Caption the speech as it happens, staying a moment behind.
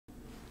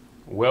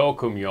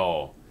Welcome,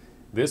 y'all.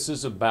 This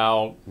is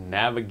about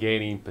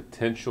navigating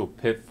potential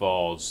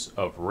pitfalls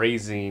of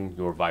raising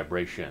your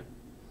vibration.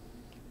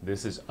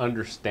 This is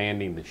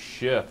understanding the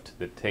shift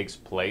that takes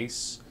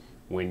place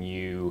when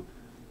you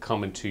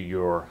come into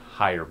your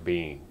higher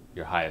being,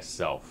 your highest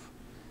self.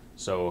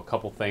 So, a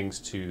couple things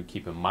to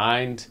keep in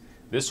mind.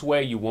 This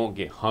way, you won't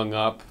get hung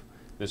up.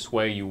 This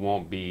way, you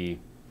won't be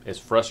as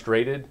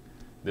frustrated.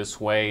 This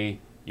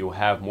way, you'll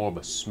have more of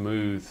a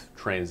smooth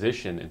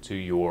transition into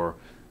your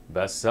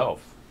best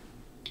self.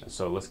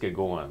 So let's get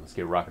going. Let's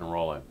get rocking and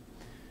rolling.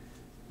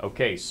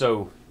 Okay,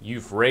 so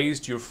you've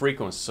raised your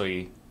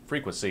frequency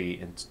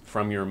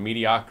from your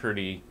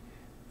mediocrity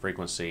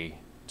frequency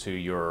to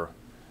your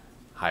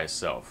highest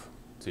self,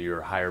 to your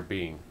higher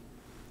being,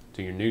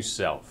 to your new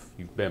self.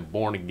 You've been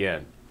born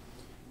again,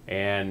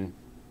 and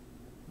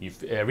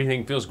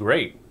everything feels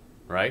great,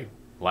 right?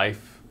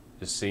 Life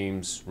just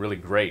seems really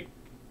great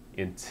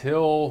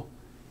until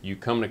you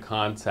come into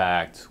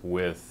contact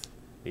with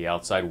the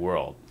outside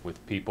world,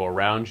 with people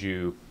around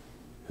you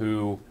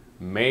who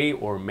may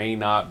or may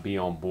not be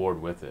on board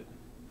with it.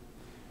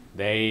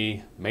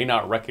 They may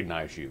not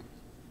recognize you.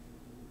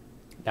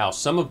 Now,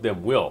 some of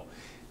them will.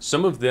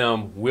 Some of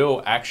them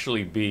will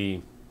actually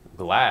be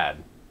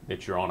glad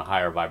that you're on a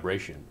higher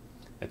vibration.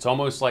 It's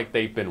almost like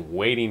they've been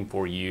waiting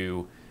for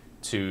you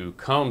to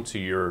come to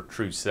your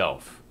true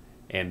self,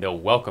 and they'll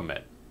welcome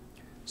it.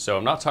 So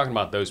I'm not talking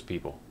about those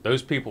people.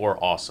 Those people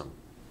are awesome.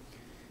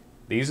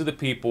 These are the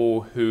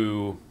people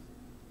who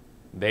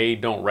they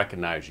don't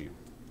recognize you.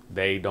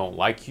 They don't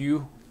like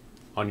you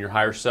on your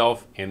higher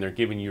self, and they're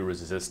giving you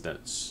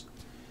resistance.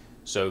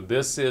 So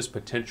this is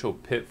potential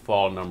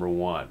pitfall number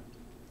one.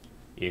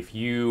 If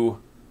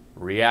you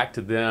react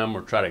to them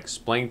or try to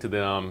explain to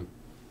them,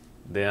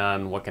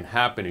 then what can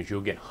happen is you'll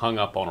get hung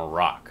up on a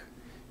rock.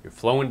 You're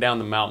flowing down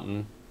the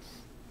mountain,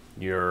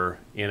 you're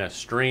in a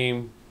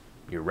stream,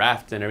 you're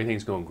rafting,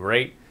 everything's going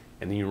great,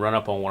 and then you run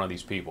up on one of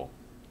these people.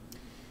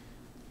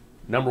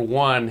 Number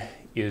one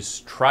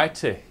is try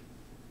to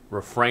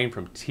refrain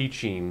from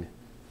teaching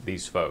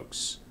these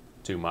folks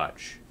too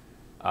much.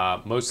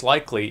 Most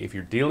likely, if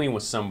you're dealing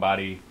with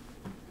somebody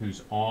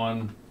who's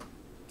on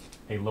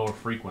a lower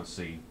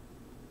frequency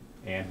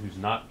and who's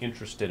not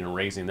interested in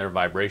raising their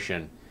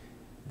vibration,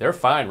 they're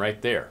fine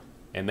right there.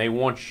 And they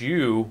want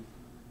you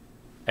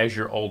as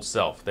your old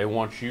self. They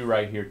want you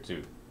right here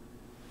too.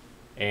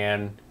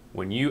 And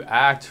when you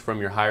act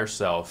from your higher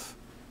self,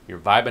 you're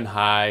vibing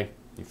high,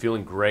 you're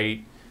feeling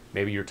great.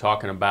 Maybe you're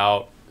talking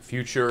about the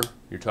future,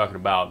 you're talking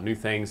about new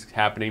things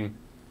happening.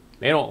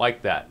 They don't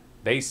like that.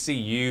 They see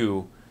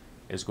you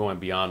as going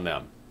beyond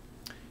them.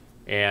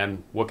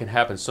 And what can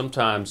happen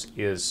sometimes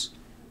is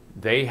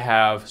they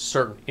have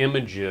certain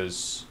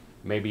images,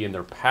 maybe in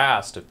their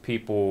past, of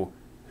people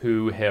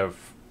who have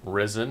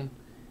risen,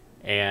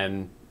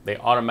 and they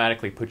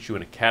automatically put you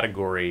in a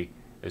category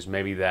as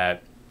maybe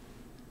that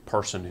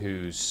person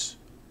who's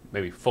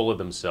maybe full of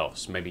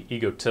themselves, maybe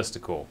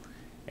egotistical,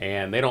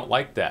 and they don't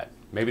like that.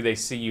 Maybe they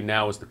see you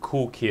now as the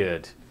cool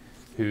kid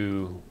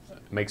who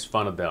makes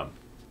fun of them,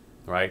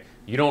 right?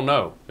 You don't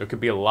know. There could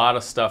be a lot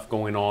of stuff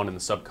going on in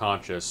the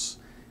subconscious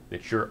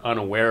that you're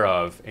unaware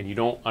of, and you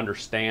don't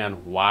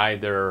understand why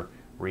they're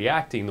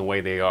reacting the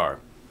way they are.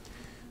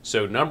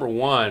 So number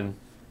one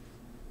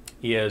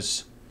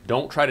is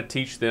don't try to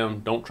teach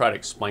them, don't try to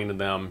explain to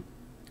them,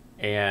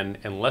 and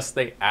unless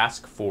they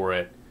ask for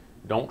it,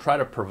 don't try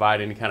to provide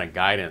any kind of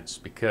guidance,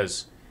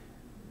 because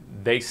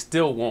they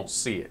still won't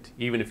see it,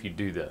 even if you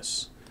do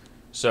this.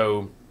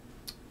 So,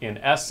 in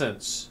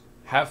essence,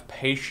 have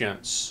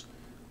patience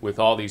with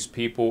all these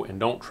people and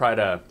don't try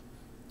to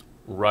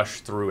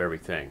rush through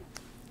everything.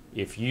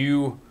 If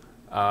you,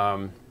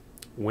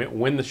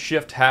 when the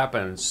shift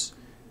happens,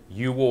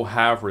 you will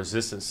have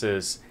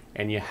resistances,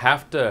 and you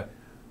have to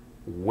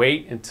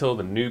wait until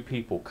the new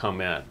people come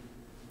in.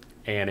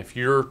 And if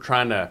you're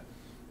trying to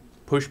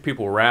push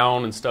people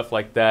around and stuff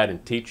like that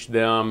and teach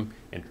them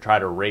and try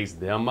to raise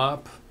them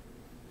up,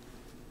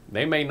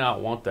 they may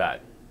not want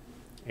that,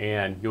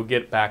 and you'll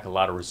get back a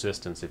lot of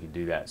resistance if you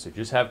do that. So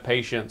just have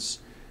patience.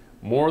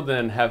 More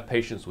than have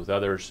patience with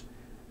others,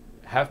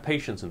 have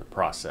patience in the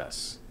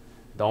process.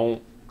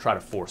 Don't try to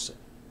force it.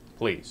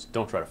 Please,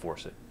 don't try to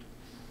force it.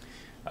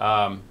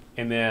 And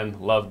then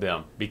love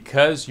them,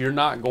 because you're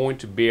not going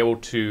to be able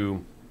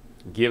to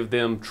give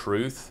them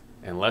truth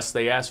unless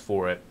they ask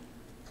for it.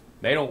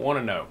 They don't want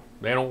to know.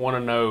 They don't want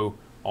to know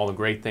all the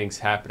great things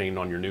happening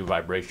on your new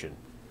vibration.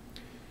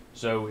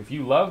 So if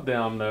you love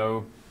them,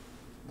 though,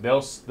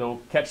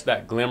 they'll catch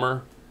that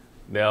glimmer,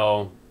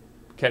 they'll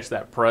catch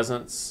that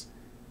presence.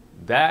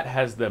 That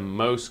has the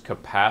most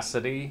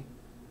capacity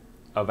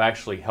of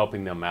actually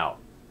helping them out.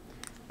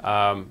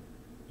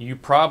 You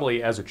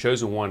probably, as a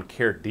chosen one,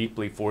 care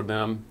deeply for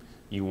them.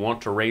 You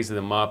want to raise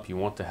them up, you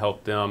want to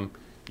help them,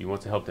 you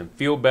want to help them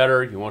feel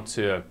better, you want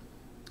to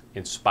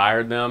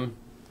inspire them.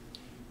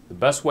 The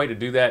best way to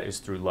do that is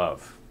through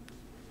love.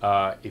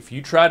 If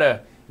you try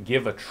to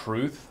give a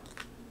truth,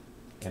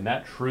 and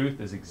that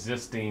truth is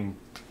existing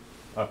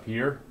up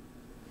here,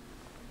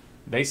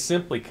 they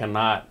simply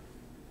cannot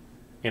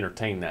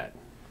entertain that.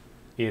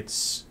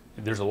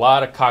 There's a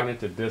lot of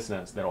cognitive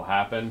dissonance that'll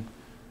happen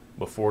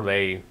before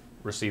they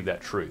receive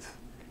that truth.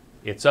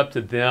 It's up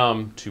to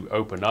them to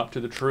open up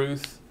to the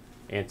truth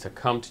and to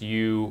come to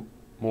you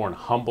more in a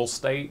humble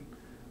state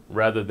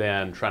rather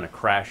than trying to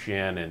crash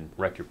in and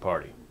wreck your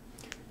party.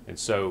 And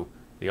so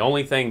the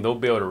only thing they'll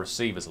be able to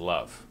receive is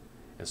love.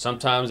 And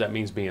sometimes that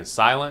means being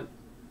silent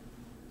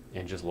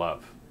and just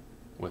love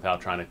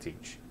without trying to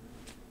teach.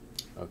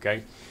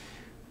 Okay?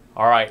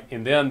 All right,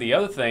 and then the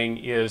other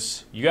thing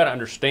is you got to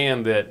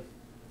understand that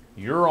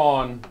you're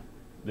on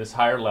this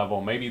higher level.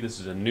 Maybe this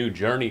is a new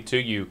journey to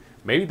you.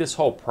 Maybe this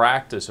whole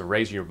practice of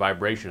raising your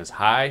vibration is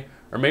high,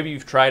 or maybe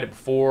you've tried it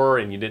before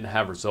and you didn't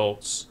have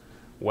results.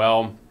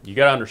 Well, you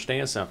got to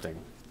understand something.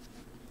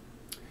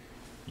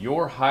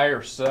 Your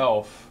higher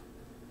self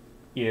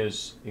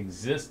is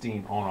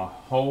existing on a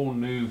whole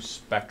new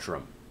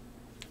spectrum,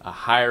 a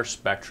higher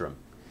spectrum.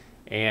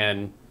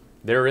 And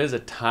there is a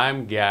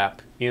time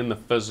gap in the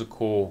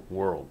physical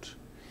world.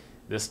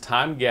 This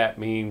time gap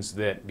means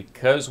that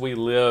because we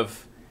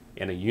live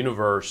in a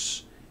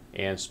universe,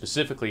 and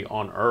specifically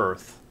on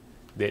Earth,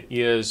 that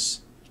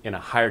is in a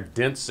higher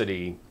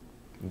density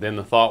than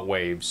the thought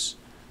waves,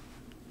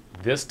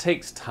 this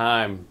takes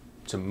time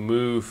to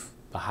move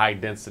the high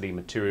density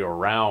material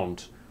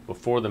around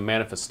before the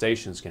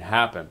manifestations can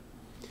happen.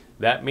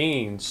 That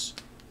means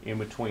in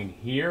between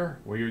here,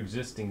 where you're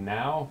existing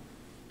now,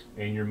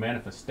 and your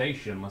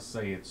manifestation, let's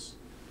say it's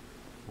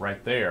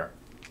right there,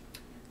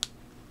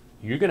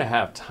 you're going to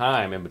have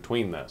time in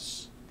between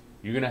this.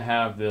 You're going to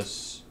have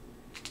this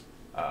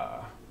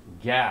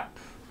gap.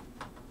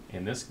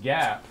 And this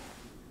gap,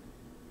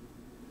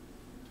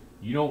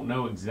 you don't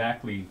know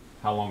exactly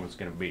how long it's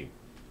going to be.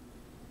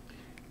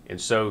 And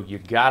so you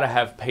got to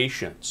have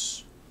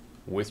patience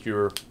with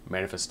your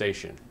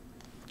manifestation.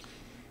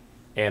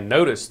 And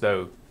notice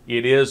though,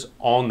 it is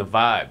on the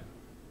vibe.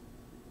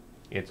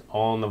 It's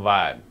on the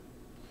vibe.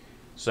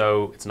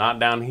 So it's not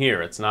down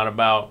here. It's not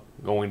about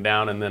going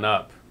down and then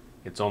up.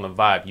 It's on the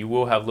vibe. You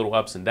will have little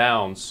ups and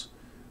downs,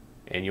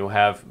 and you'll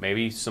have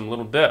maybe some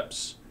little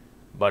dips,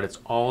 but it's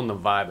on the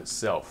vibe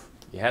itself.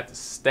 You have to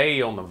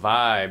stay on the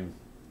vibe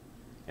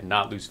and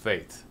not lose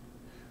faith.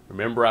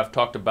 Remember, I've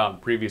talked about in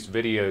previous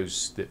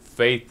videos that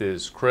faith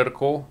is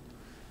critical.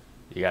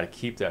 You got to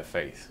keep that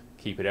faith.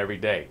 Keep it every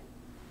day.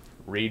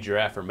 Read your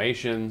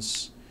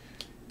affirmations,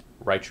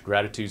 write your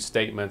gratitude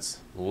statements,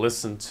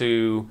 listen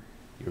to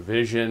your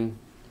vision,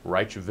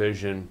 write your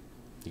vision.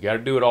 You got to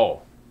do it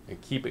all and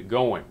keep it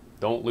going.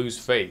 Don't lose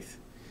faith.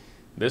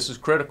 This is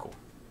critical.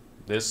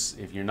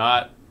 If you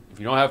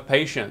don't have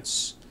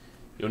patience,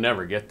 you'll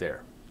never get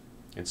there.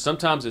 And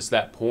sometimes it's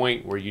that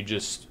point where you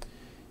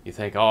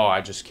think, oh,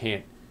 I just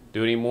can't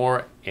do it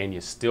anymore, and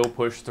you still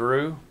push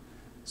through.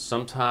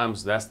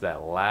 Sometimes that's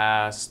that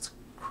last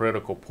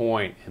critical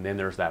point, and then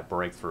there's that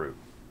breakthrough.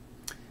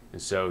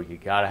 And so you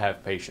got to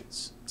have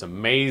patience. It's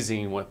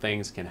amazing what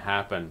things can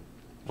happen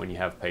when you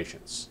have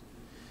patience.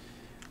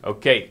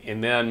 Okay,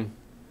 and then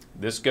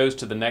this goes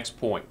to the next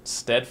point.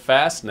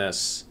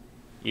 Steadfastness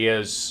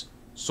is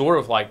sort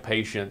of like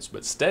patience,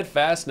 but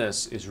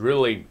steadfastness is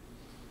really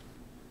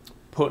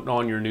putting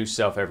on your new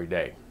self every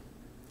day.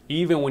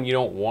 Even when you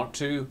don't want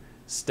to,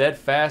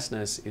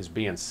 steadfastness is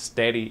being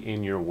steady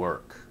in your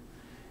work.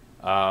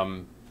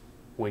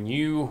 When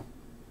you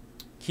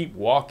keep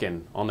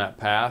walking on that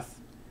path,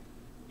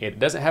 it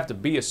doesn't have to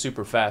be a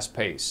super fast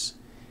pace.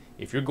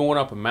 If you're going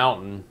up a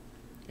mountain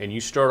and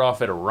you start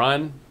off at a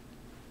run,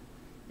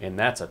 and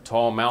that's a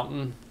tall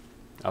mountain,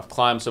 I've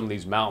climbed some of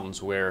these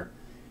mountains where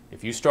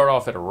if you start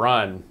off at a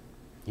run,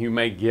 you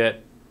may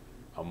get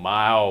a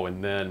mile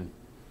and then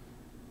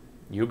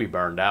you'll be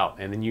burned out.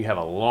 And then you have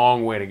a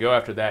long way to go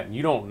after that. And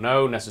you don't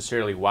know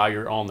necessarily while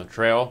you're on the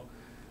trail,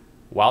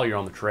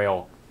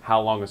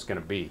 how long it's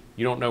going to be.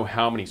 You don't know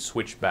how many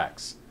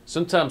switchbacks.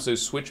 Sometimes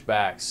those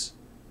switchbacks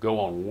go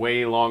on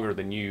way longer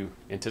than you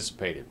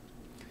anticipated.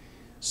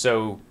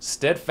 So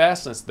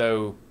steadfastness,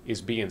 though,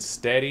 is being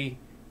steady,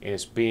 and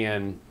it's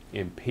being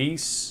in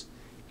peace.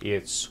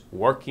 It's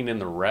working in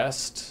the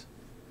rest,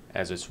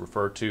 as it's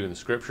referred to in the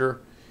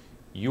scripture.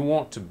 You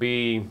want to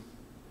be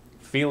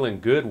feeling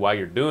good while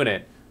you're doing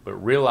it, but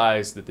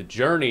realize that the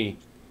journey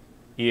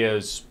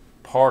is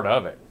part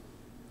of it.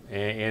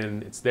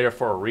 And it's there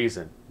for a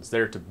reason. It's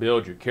there to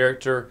build your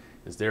character.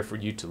 It's there for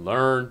you to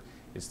learn.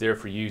 It's there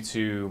for you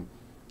to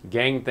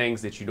gain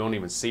things that you don't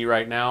even see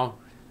right now.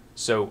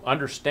 So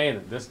understand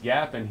that this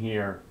gap in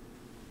here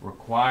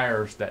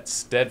requires that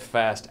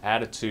steadfast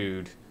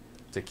attitude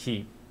to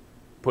keep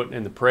putting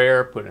in the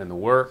prayer, putting in the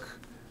work,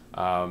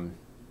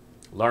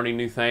 learning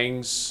new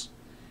things,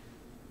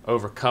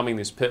 overcoming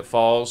these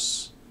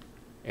pitfalls,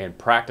 and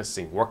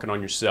practicing, working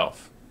on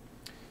yourself.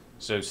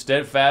 So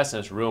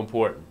steadfastness is real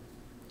important.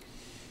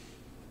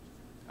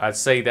 I'd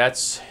say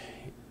that's,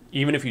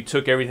 even if you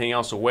took everything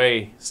else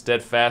away,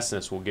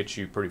 steadfastness will get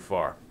you pretty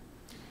far.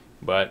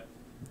 But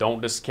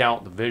don't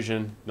discount the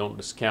vision, don't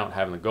discount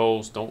having the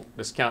goals, don't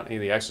discount any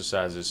of the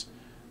exercises.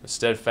 The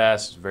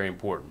steadfast is very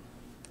important.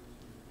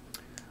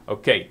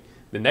 Okay,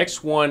 the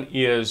next one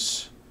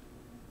is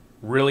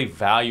really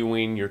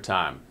valuing your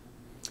time.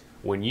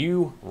 When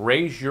you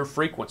raise your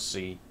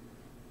frequency,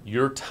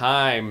 your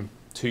time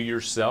to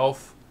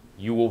yourself,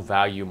 you will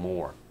value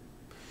more.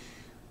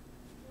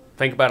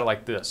 Think about it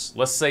like this.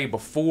 Let's say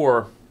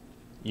before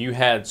you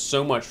had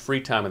so much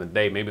free time in the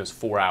day, maybe it was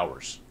 4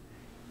 hours.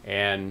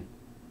 And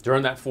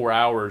during that 4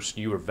 hours,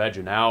 you were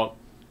vegging out,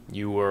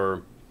 you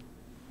were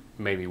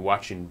maybe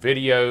watching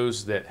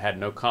videos that had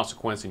no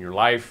consequence in your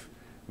life.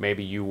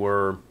 Maybe you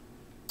were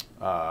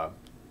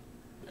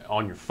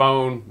on your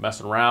phone,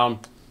 messing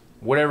around,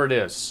 whatever it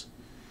is.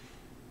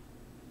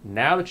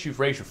 Now that you've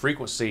raised your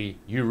frequency,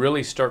 you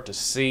really start to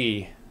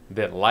see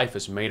that life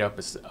is made up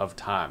of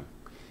time.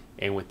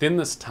 And within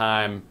this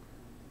time,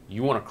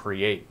 you want to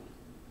create.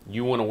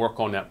 You want to work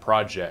on that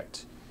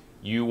project.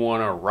 You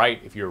want to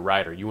write if you're a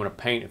writer. You want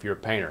to paint if you're a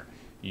painter.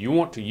 You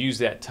want to use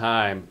that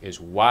time as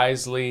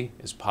wisely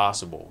as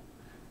possible,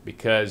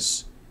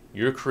 because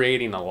you're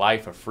creating a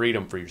life of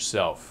freedom for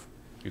yourself.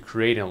 You're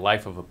creating a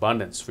life of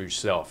abundance for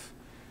yourself.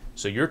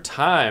 So your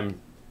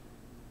time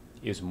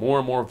is more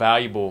and more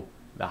valuable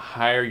the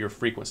higher your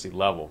frequency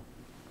level.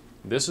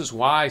 This is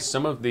why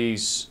some of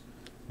these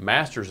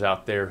masters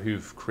out there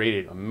who've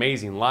created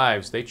amazing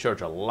lives, they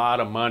charge a lot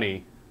of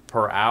money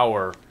per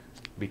hour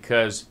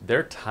because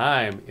their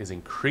time is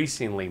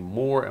increasingly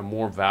more and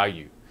more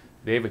value.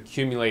 They've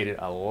accumulated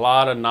a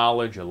lot of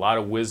knowledge, a lot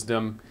of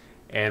wisdom,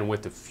 and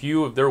with a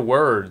few of their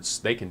words,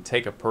 they can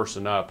take a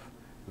person up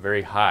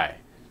very high.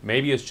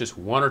 Maybe it's just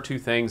one or two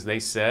things they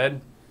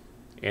said,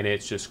 and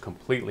it's just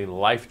completely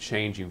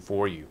life-changing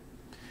for you.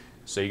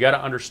 So you got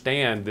to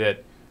understand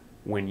that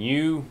when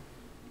you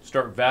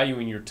start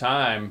valuing your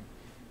time,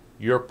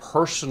 your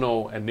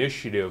personal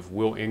initiative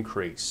will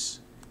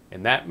increase.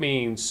 And that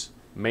means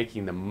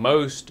making the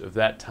most of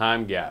that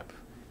time gap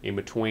in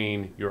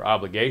between your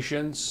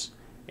obligations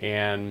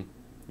and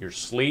your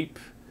sleep,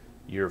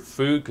 your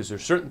food, because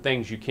there's certain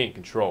things you can't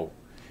control.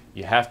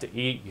 You have to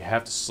eat, you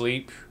have to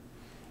sleep,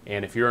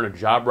 and if you're in a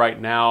job right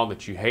now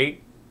that you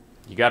hate,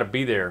 you got to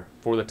be there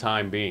for the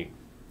time being.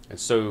 And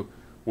so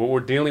what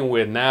we're dealing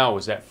with now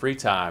is that free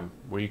time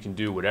where you can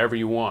do whatever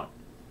you want.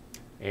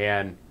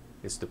 And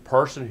it's the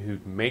person who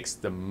makes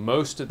the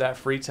most of that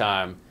free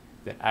time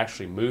that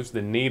actually moves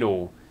the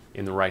needle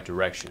in the right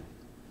direction.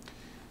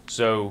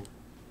 So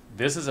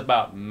this is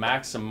about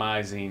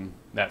maximizing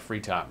that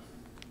free time.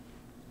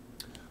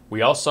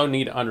 We also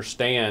need to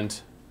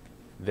understand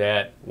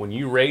that when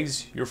you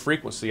raise your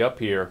frequency up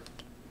here,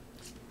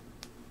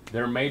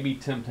 there may be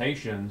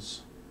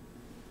temptations,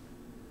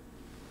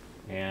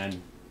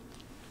 and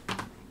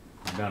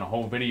I've done a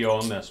whole video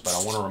on this, but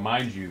I want to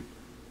remind you,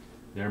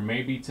 there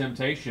may be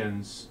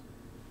temptations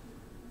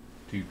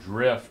to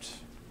drift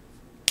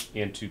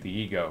into the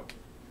ego.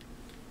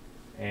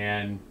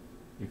 And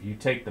if you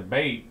take the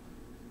bait,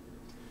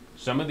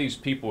 some of these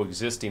people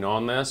existing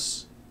on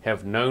this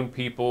have known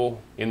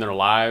people in their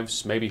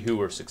lives, maybe who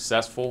were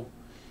successful,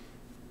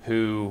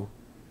 who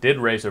did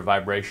raise their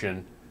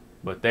vibration,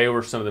 but they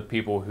were some of the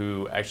people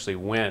who actually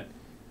went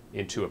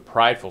into a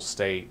prideful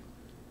state,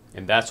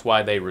 and that's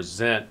why they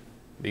resent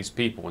these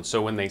people. And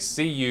so when they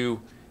see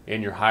you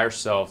in your higher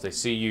self, they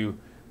see you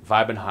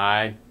vibing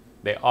high,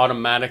 they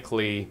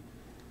automatically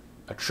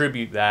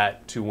attribute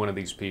that to one of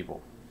these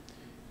people.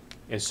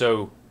 And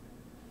so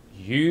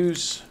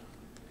use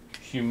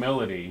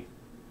humility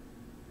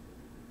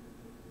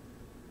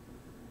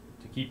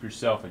to keep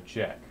yourself in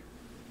check.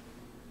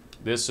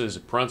 This is a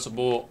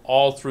principle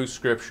all through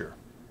Scripture.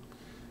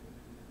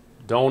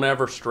 Don't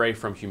ever stray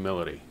from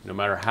humility. No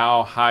matter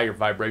how high your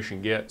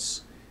vibration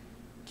gets,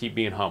 keep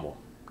being humble.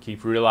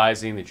 Keep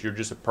realizing that you're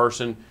just a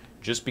person.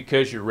 Just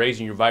because you're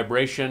raising your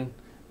vibration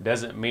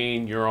doesn't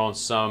mean you're on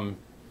some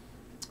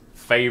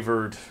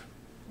favored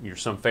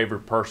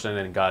person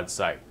in God's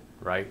sight,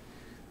 right?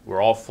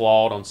 We're all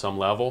flawed on some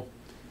level.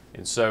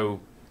 And so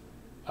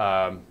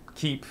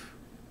keep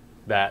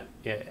that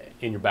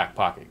in your back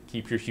pocket.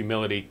 Keep your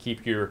humility,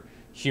 keep your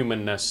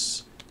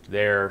humanness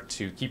there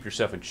to keep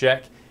yourself in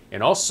check.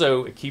 And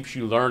also it keeps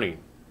you learning.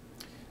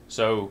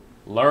 So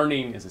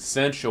learning is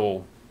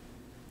essential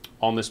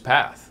on this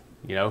path.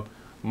 You know,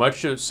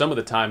 some of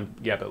the time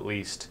gap at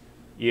least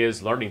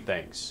is learning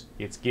things.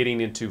 It's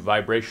getting into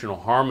vibrational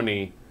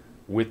harmony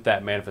with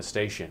that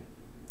manifestation.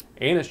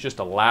 And it's just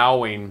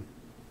allowing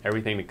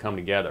everything to come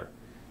together.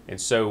 And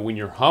so when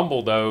you're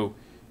humble though,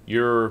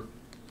 you're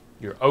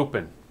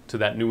open to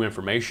that new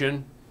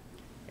information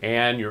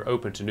and you're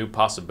open to new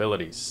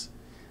possibilities.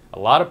 A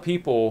lot of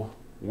people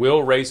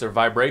will raise their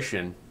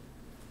vibration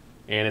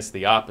and it's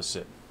the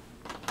opposite.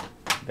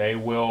 They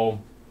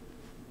will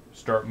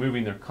start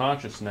moving their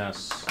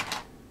consciousness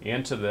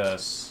into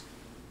this,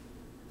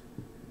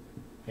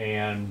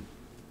 and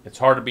it's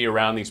hard to be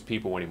around these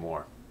people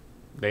anymore.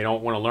 They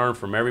don't want to learn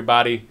from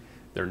everybody.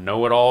 They're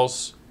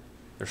know-it-alls.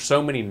 There's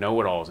so many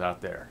know-it-alls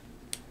out there.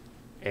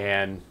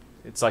 And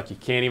it's like you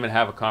can't even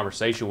have a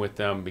conversation with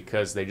them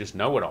because they just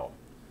know it all.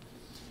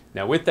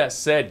 Now with that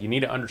said, you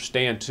need to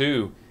understand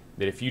too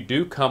that if you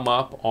do come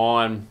up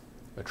on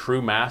a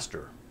true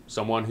master,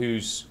 someone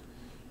who's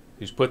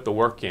who's put the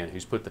work in,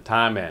 who's put the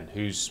time in,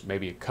 who's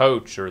maybe a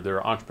coach or they're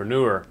an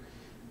entrepreneur,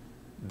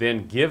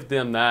 then give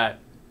them that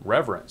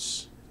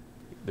reverence.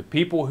 The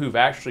people who've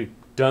actually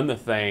done the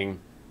thing,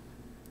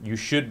 you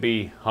should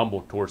be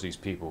humble towards these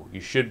people.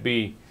 You should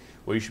be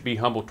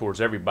humble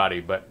towards everybody,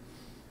 but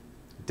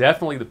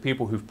definitely the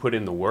people who've put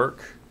in the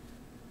work,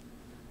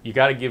 you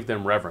got to give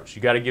them reverence.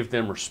 You got to give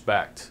them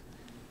respect.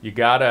 You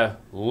got to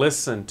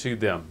listen to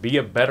them. Be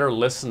a better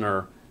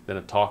listener than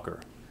a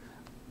talker.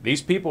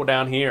 These people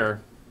down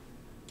here,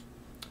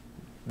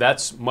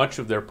 that's much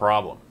of their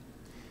problem.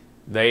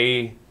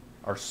 They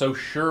are so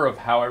sure of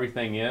how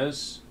everything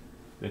is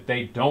that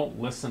they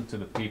don't listen to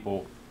the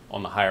people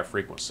on the higher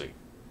frequency.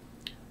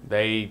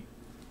 They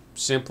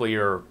simply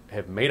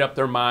have made up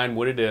their mind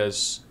what it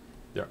is.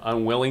 They're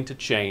unwilling to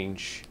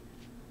change,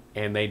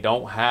 and they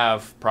don't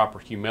have proper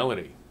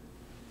humility.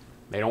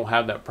 They don't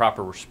have that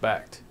proper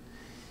respect.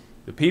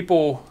 The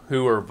people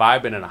who are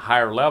vibing at a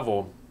higher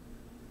level,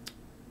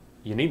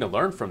 you need to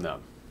learn from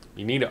them.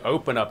 You need to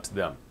open up to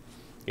them.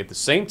 At the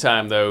same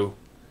time, though,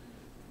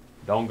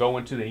 don't go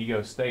into the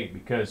ego state,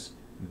 because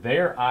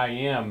their I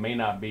am may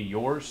not be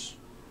yours.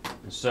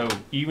 And so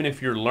even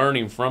if you're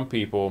learning from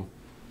people,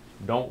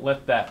 don't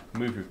let that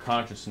move your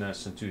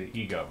consciousness into the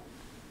ego.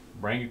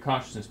 Bring your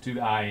consciousness to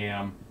the I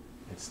am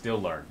and still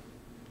learn.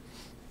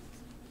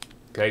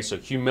 Okay, so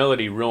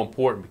humility, real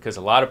important, because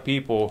a lot of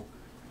people,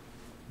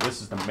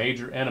 this is the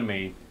major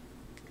enemy,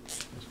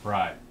 is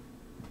pride.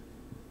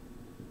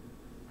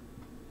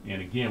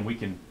 And again, we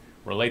can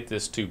relate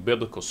this to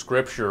biblical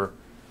scripture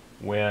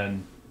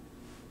when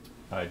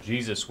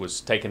Jesus was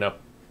taken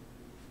up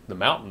the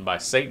mountain by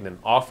Satan and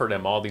offered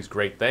him all these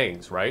great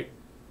things, right?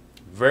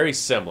 Very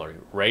similar,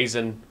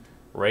 raising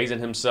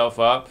himself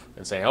up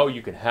and saying, oh,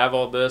 you can have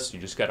all this, you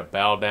just got to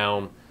bow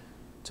down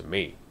to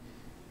me.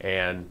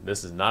 And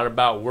this is not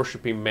about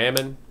worshiping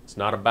mammon. It's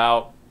not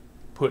about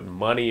putting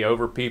money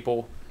over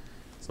people.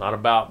 It's not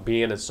about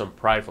being in some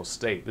prideful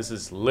state. This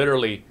is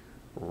literally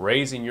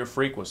raising your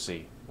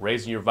frequency,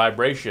 raising your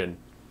vibration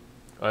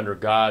under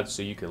God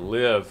so you can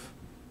live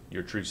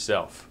your true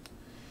self.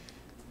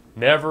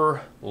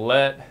 Never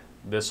let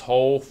this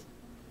whole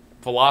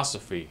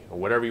philosophy, or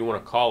whatever you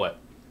want to call it,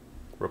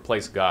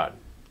 replace God.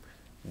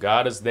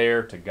 God is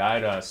there to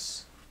guide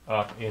us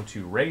up and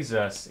to raise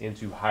us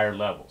into higher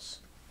levels.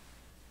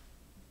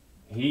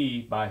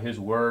 He, by His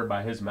word,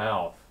 by His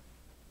mouth,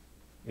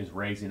 is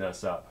raising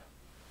us up.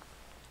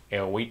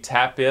 And when we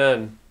tap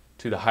in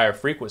to the higher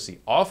frequency,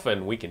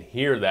 often we can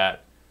hear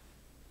that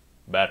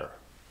better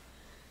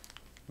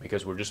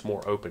because we're just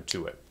more open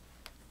to it.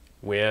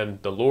 When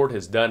the Lord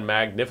has done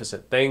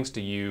magnificent things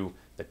to you,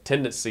 the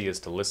tendency is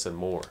to listen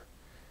more.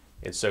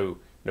 And so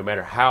no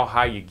matter how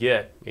high you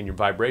get in your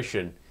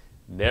vibration,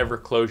 never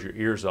close your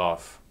ears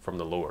off from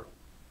the Lord.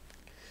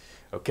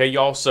 Okay,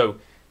 y'all, so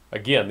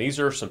again, these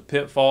are some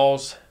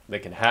pitfalls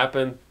that can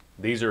happen.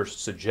 These are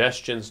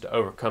suggestions to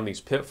overcome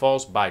these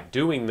pitfalls. By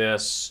doing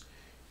this,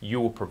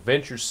 you will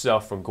prevent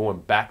yourself from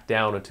going back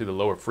down into the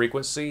lower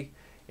frequency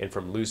and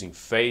from losing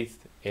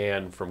faith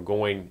and from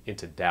going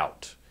into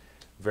doubt.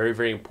 Very,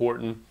 very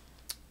important.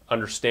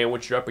 Understand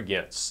what you're up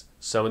against.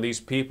 Some of these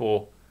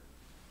people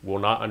will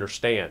not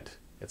understand.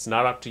 It's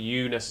not up to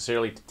you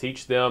necessarily to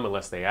teach them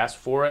unless they ask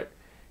for it.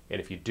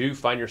 And if you do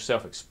find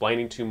yourself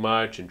explaining too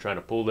much and trying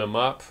to pull them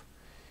up,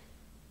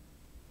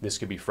 this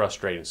could be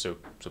frustrating. So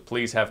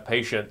please have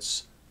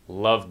patience.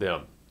 Love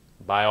them.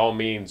 By all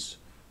means,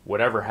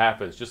 whatever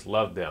happens, just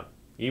love them.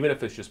 Even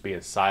if it's just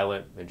being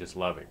silent and just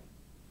loving.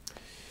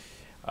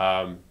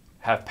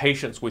 Have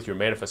patience with your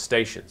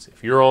manifestations.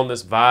 If you're on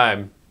this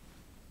vibe,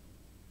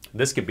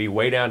 this could be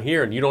way down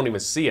here and you don't even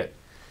see it.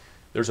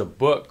 There's a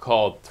book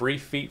called 3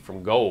 Feet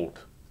from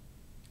Gold.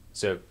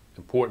 It's an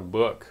important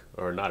book,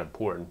 or not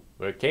important,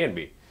 but it can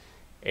be.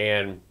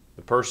 And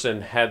the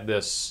person had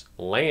this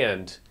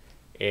land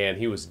and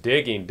he was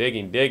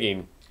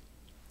digging,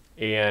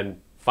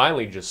 and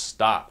finally just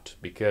stopped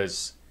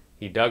because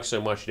he dug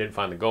so much he didn't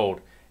find the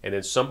gold. And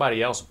then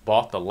somebody else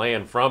bought the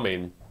land from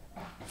him,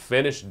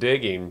 finished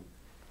digging,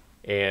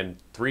 and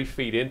 3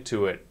 feet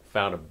into it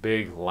found a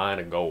big line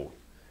of gold.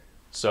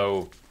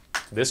 So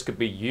this could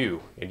be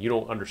you, and you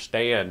don't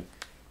understand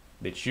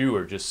that you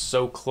are just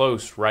so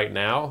close right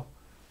now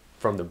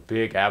from the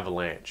big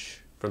avalanche,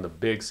 from the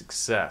big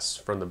success,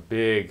 from the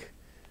big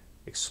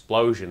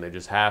explosion that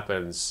just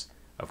happens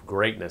of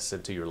greatness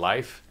into your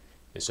life.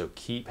 And so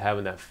keep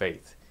having that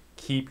faith.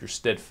 Keep your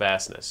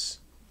steadfastness.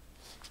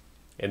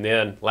 And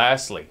then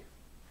lastly,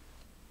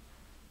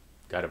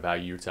 got to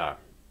value your time.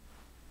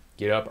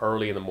 Get up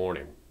early in the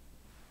morning.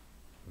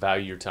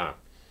 Value your time.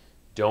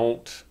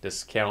 Don't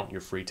discount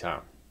your free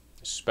time,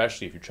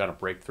 especially if you're trying to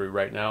break through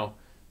right now.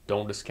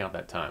 Don't discount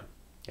that time.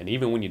 And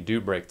even when you do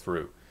break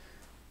through,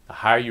 the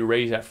higher you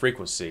raise that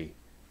frequency,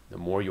 the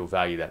more you'll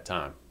value that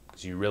time,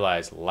 because you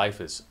realize life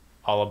is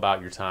all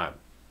about your time.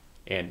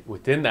 And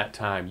within that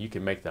time, you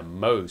can make the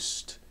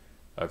most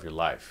of your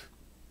life.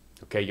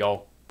 Okay,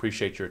 y'all,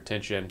 appreciate your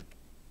attention.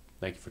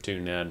 Thank you for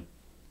tuning in.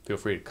 Feel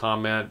free to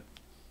comment,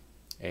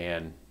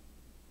 and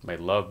may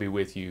love be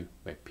with you.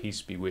 May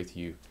peace be with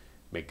you.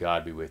 May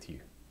God be with you.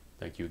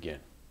 Thank you again.